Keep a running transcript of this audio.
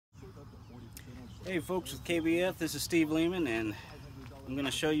Hey folks, with KBF, this is Steve Lehman, and I'm going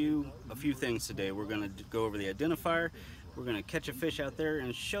to show you a few things today. We're going to go over the identifier, we're going to catch a fish out there,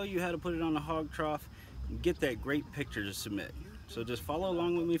 and show you how to put it on the hog trough and get that great picture to submit. So just follow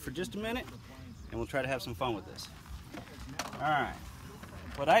along with me for just a minute, and we'll try to have some fun with this. Alright,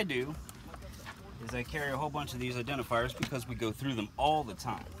 what I do is I carry a whole bunch of these identifiers because we go through them all the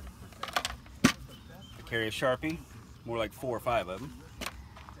time. I carry a Sharpie, more like 4 or 5 of them.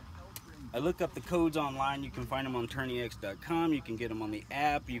 I look up the codes online. You can find them on TourneyX.com. You can get them on the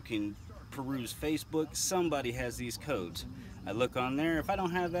app. You can peruse Facebook. Somebody has these codes. I look on there. If I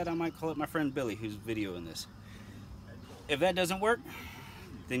don't have that, I might call up my friend Billy, who's videoing this. If that doesn't work,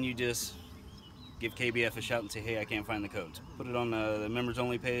 then you just give KBF a shout and say, hey, I can't find the codes. Put it on the members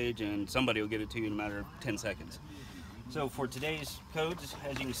only page and somebody will get it to you in a matter of 10 seconds. So for today's codes,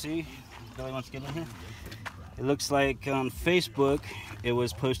 as you can see, Billy wants to get in here. It looks like on Facebook it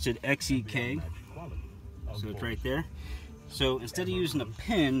was posted XEK, so it's right there. So instead of using a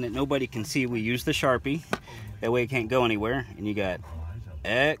pen that nobody can see, we use the Sharpie. That way it can't go anywhere. And you got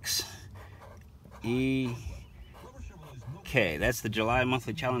XEK. That's the July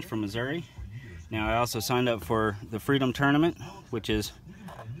monthly challenge from Missouri. Now I also signed up for the Freedom Tournament, which is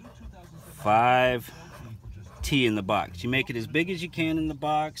 5T in the box. You make it as big as you can in the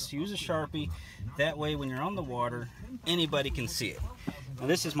box. Use a Sharpie. That way when you're on the water, anybody can see it. Now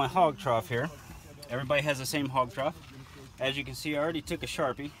this is my hog trough here. Everybody has the same hog trough. As you can see, I already took a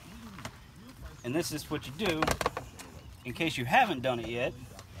Sharpie. And this is what you do in case you haven't done it yet,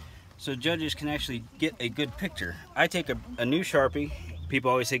 so judges can actually get a good picture. I take a new Sharpie.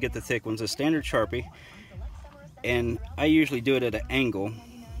 People always say get the thick ones, a standard Sharpie. And I usually do it at an angle.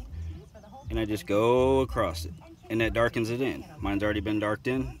 And I just go across it. And that darkens it in. Mine's already been darked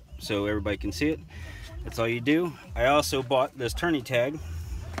in, so everybody can see it. That's all you do. I also bought this tourney tag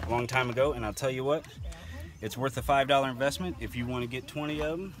a long time ago, and I'll tell you what, it's worth a $5 investment. If you want to get 20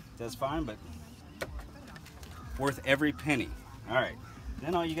 of them, that's fine, but worth every penny. Alright,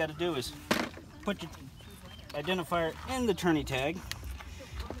 then all you got to do is put your identifier in the tourney tag.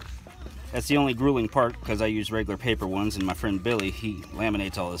 That's the only grueling part because I use regular paper ones, and my friend Billy, he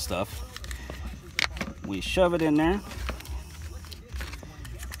laminates all this stuff. We shove it in there.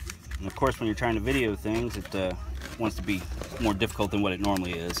 And of course, when you're trying to video things, it wants to be more difficult than what it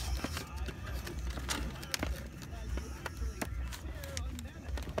normally is.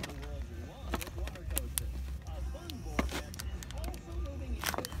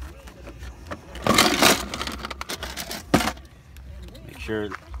 Make sure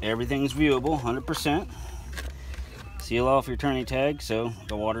everything's viewable, 100%. Seal off your tourney tag so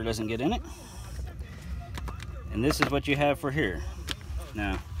the water doesn't get in it. And this is what you have for here.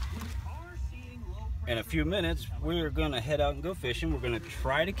 Now, in a few minutes, we're going to head out and go fishing. We're going to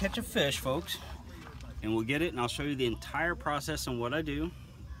try to catch a fish, folks. And we'll get it, and I'll show you the entire process on what I do.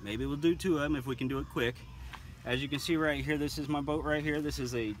 Maybe we'll do 2 of them if we can do it quick. As you can see right here, this is my boat right here. This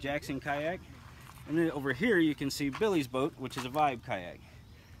is a Jackson Kayak. And then over here, you can see Billy's boat, which is a Vibe Kayak.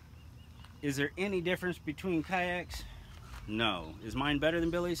 Is there any difference between kayaks? No. Is mine better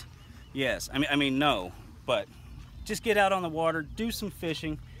than Billy's? Yes. I mean, no. But just get out on the water, do some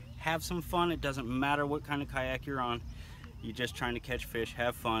fishing, have some fun. It doesn't matter what kind of kayak you're on. You're just trying to catch fish,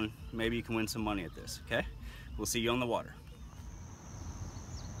 have fun. Maybe you can win some money at this, okay? We'll see you on the water.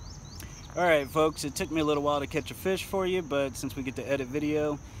 All right, folks, it took me a little while to catch a fish for you, but since we get to edit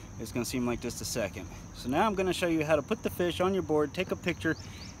video, it's gonna seem like just a second. So now I'm gonna show you how to put the fish on your board, take a picture,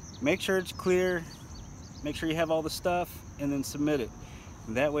 make sure it's clear, make sure you have all the stuff, and then submit it.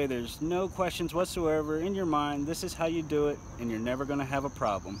 That way there's no questions whatsoever in your mind. This is how you do it, and you're never going to have a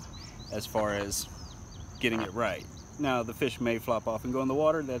problem as far as getting it right. Now, the fish may flop off and go in the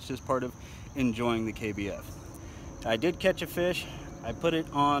water. That's just part of enjoying the KBF. I did catch a fish. I put it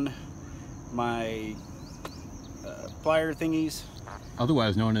on my plier thingies.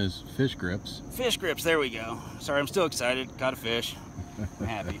 Otherwise known as fish grips. Fish grips, there we go. Sorry, I'm still excited. Caught a fish. I'm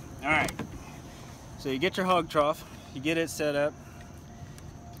happy. All right. So you get your hog trough. You get it set up.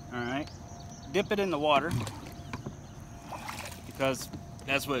 Alright, dip it in the water because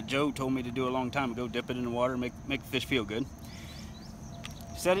that's what Joe told me to do a long time ago. Dip it in the water, make the fish feel good.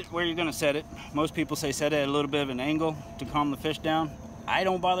 Set it where you're going to set it. Most people say set it at a little bit of an angle to calm the fish down. I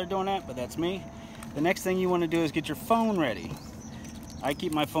don't bother doing that, but that's me. The next thing you want to do is get your phone ready. I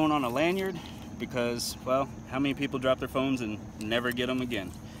keep my phone on a lanyard because, well, how many people drop their phones and never get them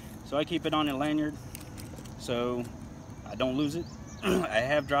again? So I keep it on a lanyard so I don't lose it. I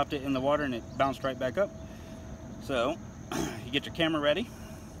have dropped it in the water and it bounced right back up. So you get your camera ready.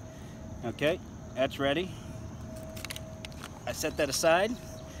 Okay, that's ready. I set that aside.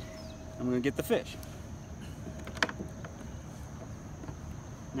 I'm going to get the fish.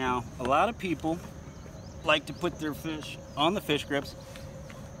 Now, a lot of people like to put their fish on the fish grips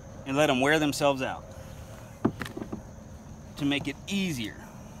and let them wear themselves out to make it easier.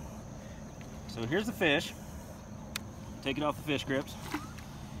 So here's the fish. Take it off the fish grips.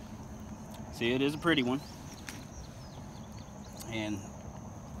 See, it is a pretty one. And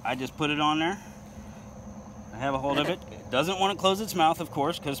I just put it on there. I have a hold of it. It doesn't want to close its mouth, of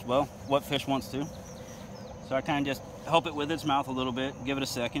course, because, well, what fish wants to? So I kind of just help it with its mouth a little bit. Give it a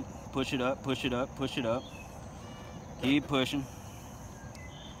second. Push it up, push it up, push it up. Keep pushing.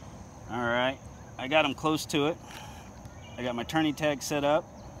 All right. I got him close to it. I got my turning tag set up.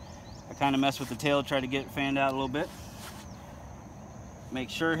 I kind of mess with the tail, try to get it fanned out a little bit. Make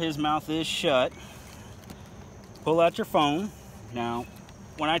sure his mouth is shut. Pull out your phone. Now,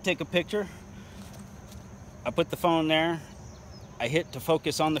 when I take a picture, I put the phone there. I hit to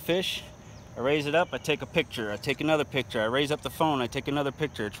focus on the fish. I raise it up, I take a picture. I take another picture. I raise up the phone, I take another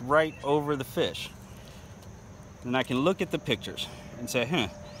picture. It's right over the fish. And I can look at the pictures and say,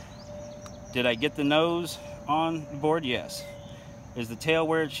 did I get the nose on the board? Yes. Is the tail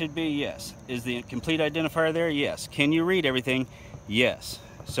where it should be? Yes. Is the complete identifier there? Yes. Can you read everything? Yes.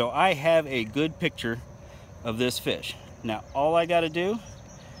 So I have a good picture of this fish. Now all I got to do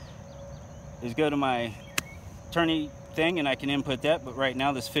is go to my tourney thing and I can input that, but right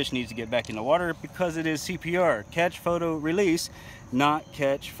now this fish needs to get back in the water because it is CPR, catch, photo, release, not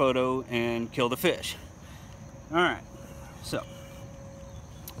catch, photo, and kill the fish. Alright, so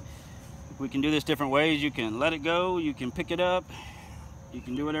we can do this different ways. You can let it go, you can pick it up, you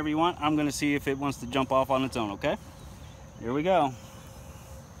can do whatever you want. I'm going to see if it wants to jump off on its own, okay? Here we go.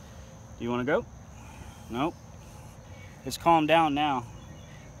 Do you want to go? Nope. It's calmed down now.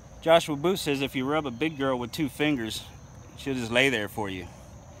 Joshua Booth says if you rub a big girl with 2 fingers, she'll just lay there for you.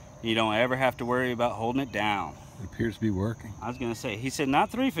 You don't ever have to worry about holding it down. It appears to be working. I was going to say, he said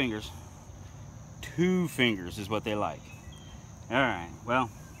not 3 fingers. 2 fingers is what they like. All right, well,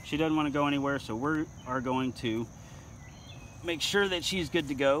 she doesn't want to go anywhere, so we are going to make sure that she's good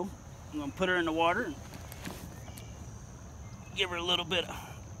to go. I'm going to put her in the water and give her a little bit of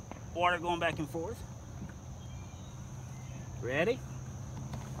water going back and forth. Ready?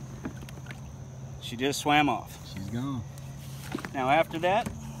 She just swam off. She's gone. Now after that,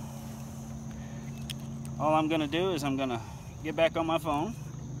 all I'm going to do is I'm going to get back on my phone.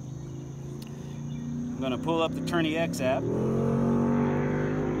 I'm going to pull up the Tourney X app.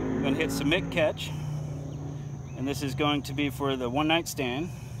 I'm going to hit submit catch. And this is going to be for the one night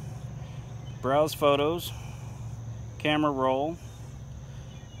stand. Browse photos. Camera roll.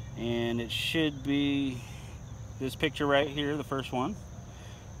 And it should be this picture right here, the first one.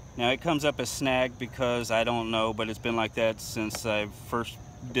 Now it comes up as snagged because I don't know, but it's been like that since I first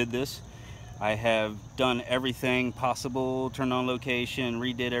did this. I have done everything possible, turned on location,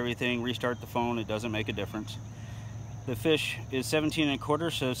 redid everything, restart the phone, it doesn't make a difference. The fish is 17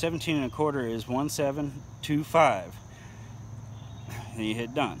 1/4, so 17 1/4 is 1725. And you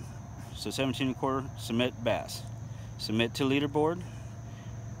hit done. So 17 1/4, submit bass. Submit to leaderboard.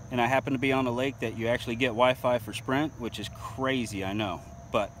 And I happen to be on a lake that you actually get Wi-Fi for Sprint, which is crazy, I know.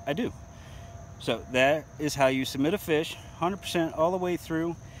 But I do. So that is how you submit a fish, 100% all the way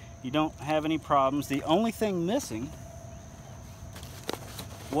through. You don't have any problems. The only thing missing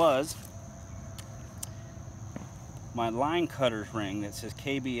was my line cutter's ring that says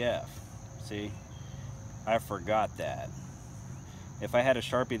KBF. See, I forgot that. If I had a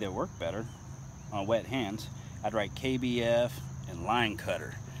Sharpie that worked better on wet hands, I'd write KBF and line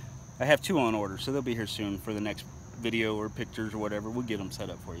cutter. I have 2 on order, so they'll be here soon for the next video or pictures or whatever. We'll get them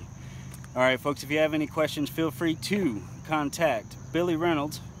set up for you. All right, folks, if you have any questions, feel free to contact Billy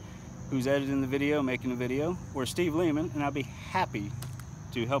Reynolds, who's editing the video, making the video, or Steve Lehman, and I'll be happy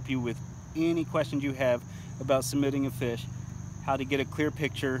to help you with any questions you have about submitting a fish, how to get a clear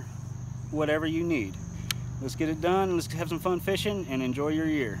picture, whatever you need. Let's get it done. Let's have some fun fishing and enjoy your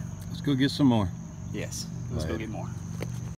year. Let's go get some more. Yes, let's go get more.